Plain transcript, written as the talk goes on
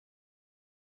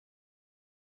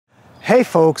Hey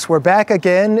folks, we're back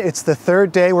again. It's the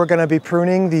third day we're going to be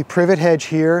pruning the privet hedge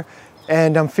here,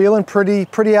 and I'm feeling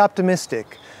pretty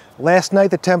optimistic. Last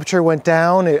night the temperature went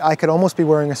down. I could almost be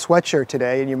wearing a sweatshirt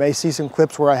today, and you may see some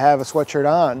clips where I have a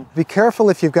sweatshirt on. Be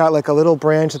careful if you've got like a little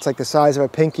branch that's like the size of a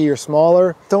pinky or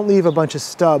smaller. Don't leave a bunch of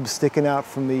stubs sticking out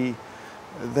from the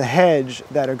hedge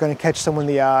that are going to catch someone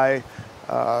in the eye.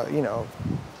 You know,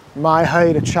 my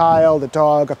height, a child, a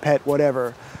dog, a pet,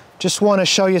 whatever. Just want to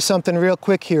show you something real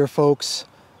quick here, folks.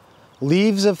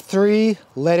 Leaves of 3,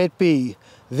 let it be.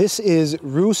 This is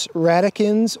Rus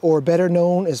radicans, or better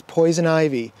known as poison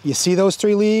ivy. You see those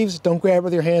 3 leaves? Don't grab it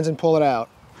with your hands and pull it out.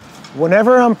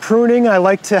 Whenever I'm pruning, I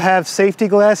like to have safety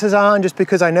glasses on just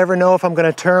because I never know if I'm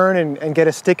going to turn and get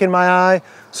a stick in my eye.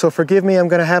 So forgive me, I'm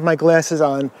going to have my glasses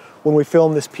on when we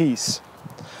film this piece.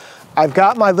 I've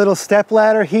got my little step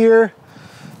ladder here.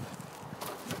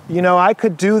 You know, I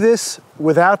could do this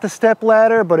without the step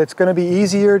ladder, but it's going to be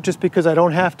easier just because I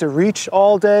don't have to reach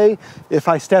all day if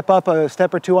I step up a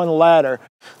step or 2 on the ladder.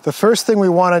 The first thing we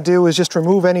want to do is just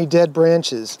remove any dead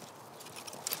branches.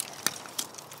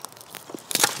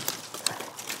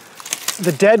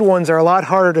 The dead ones are a lot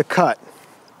harder to cut.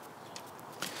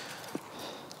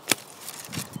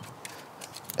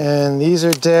 And these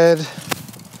are dead.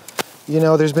 You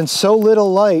know, there's been so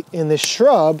little light in this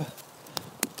shrub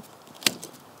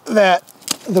that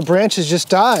the branches just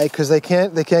die because they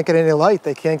can't get any light,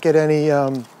 they can't get any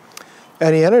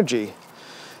energy.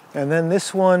 And then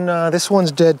this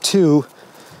one's dead too,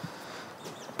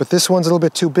 but this one's a little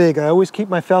bit too big. I always keep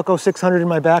my Felco 600 in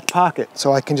my back pocket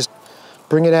so I can just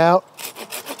bring it out.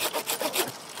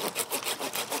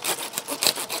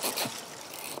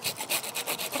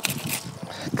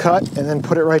 Cut and then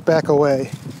put it right back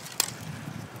away.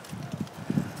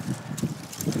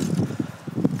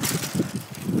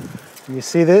 You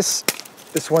see this?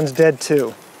 This one's dead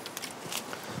too.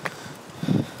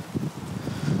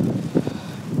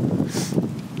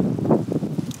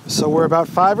 So we're about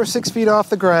 5 or 6 feet off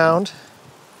the ground.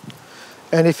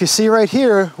 And if you see right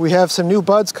here, we have some new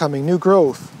buds coming, new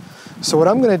growth. So what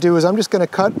I'm going to do is I'm just going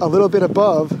to cut a little bit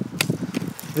above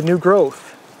the new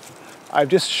growth. I've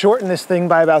just shortened this thing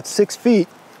by about 6 feet.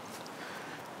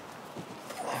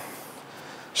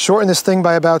 Shorten this thing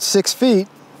by about 6 feet.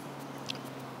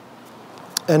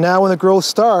 And now when the growth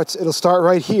starts, it'll start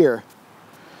right here.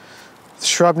 The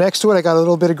shrub next to it, I got a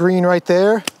little bit of green right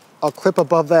there. I'll clip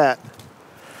above that.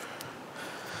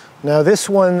 Now this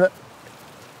one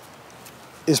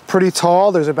is pretty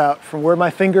tall. There's about, from where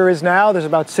my finger is now, there's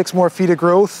about 6 more feet of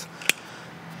growth.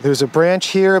 There's a branch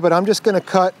here, but I'm just gonna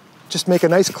cut, just make a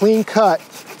nice clean cut.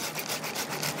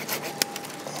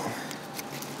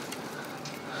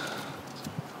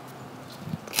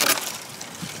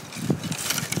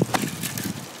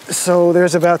 So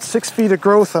there's about 6 feet of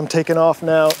growth I'm taking off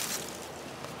now.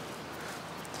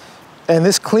 And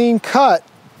this clean cut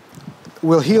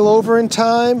will heal over in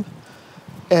time.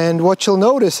 And what you'll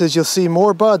notice is you'll see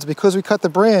more buds. Because we cut the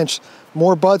branch,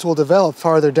 more buds will develop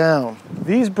farther down.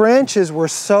 These branches were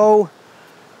so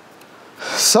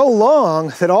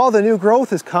long that all the new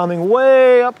growth is coming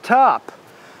way up top.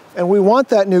 And we want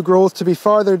that new growth to be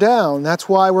farther down. That's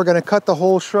why we're going to cut the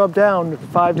whole shrub down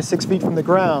 5 to 6 feet from the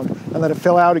ground and let it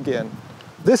fill out again.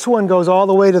 This one goes all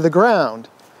the way to the ground.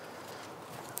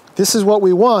 This is what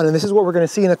we want, and this is what we're going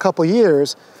to see in a couple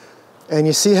years. And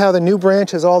you see how the new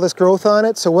branch has all this growth on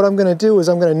it? So what I'm going to do is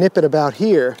I'm going to nip it about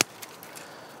here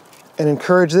and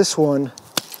encourage this one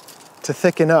to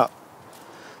thicken up.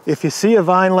 If you see a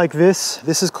vine like this,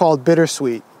 this is called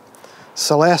bittersweet,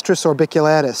 Celastris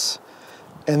orbiculatus.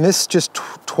 And this just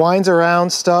twines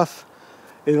around stuff.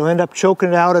 It'll end up choking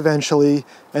it out eventually,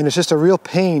 and it's just a real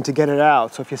pain to get it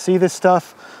out. So if you see this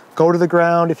stuff, go to the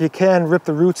ground. If you can, rip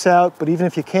the roots out, but even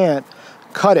if you can't,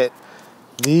 cut it.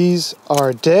 These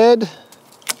are dead.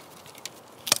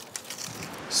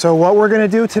 So what we're gonna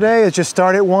do today is just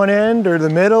start at one end or the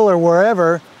middle or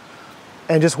wherever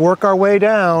and just work our way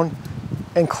down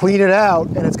and clean it out,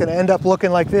 and it's gonna end up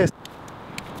looking like this.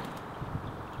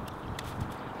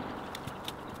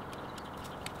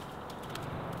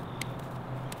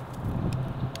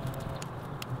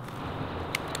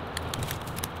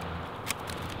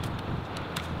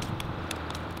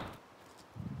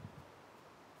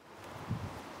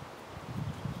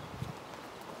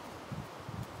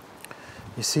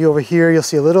 You see over here, you'll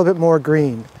see a little bit more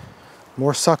green,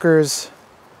 more suckers,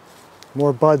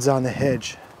 more buds on the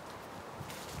hedge.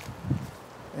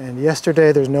 And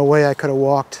yesterday, there's no way I could have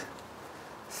walked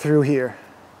through here.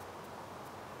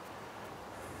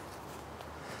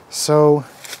 So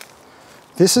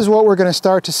this is what we're going to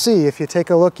start to see. If you take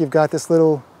a look, you've got this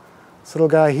little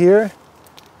guy here.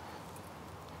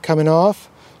 coming off.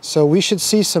 So we should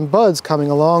see some buds coming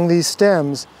along these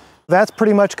stems. That's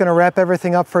pretty much going to wrap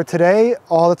everything up for today.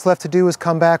 All that's left to do is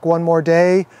come back one more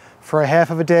day for a half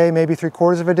of a day, maybe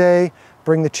 3/4 of a day,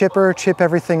 bring the chipper, chip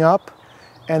everything up,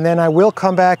 and then I will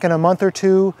come back in a month or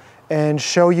two and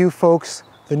show you folks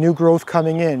the new growth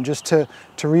coming in, just to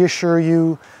reassure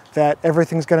you that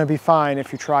everything's going to be fine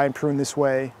if you try and prune this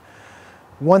way.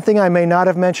 One thing I may not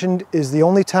have mentioned is the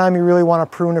only time you really want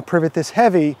to prune a privet this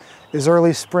heavy is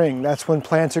early spring. That's when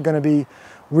plants are going to be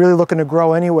really looking to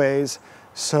grow anyways,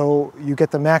 so you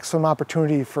get the maximum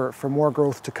opportunity for more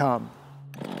growth to come.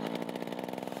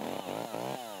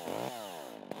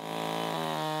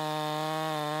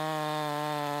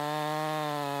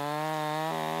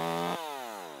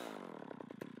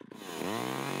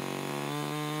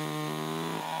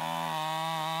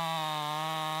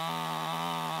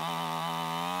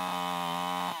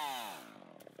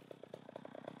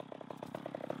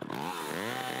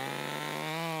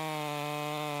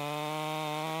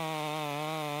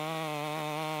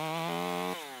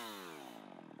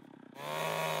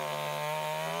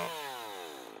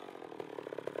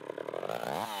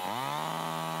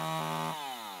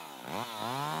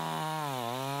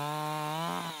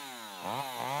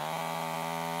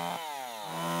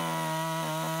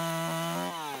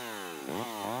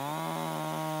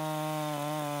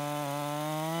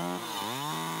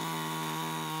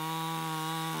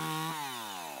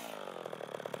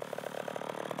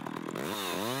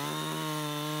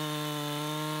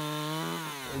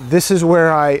 This is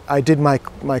where I did my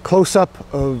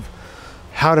close-up of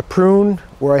how to prune,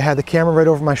 where I had the camera right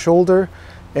over my shoulder,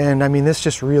 and I mean, this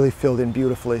just really filled in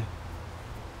beautifully.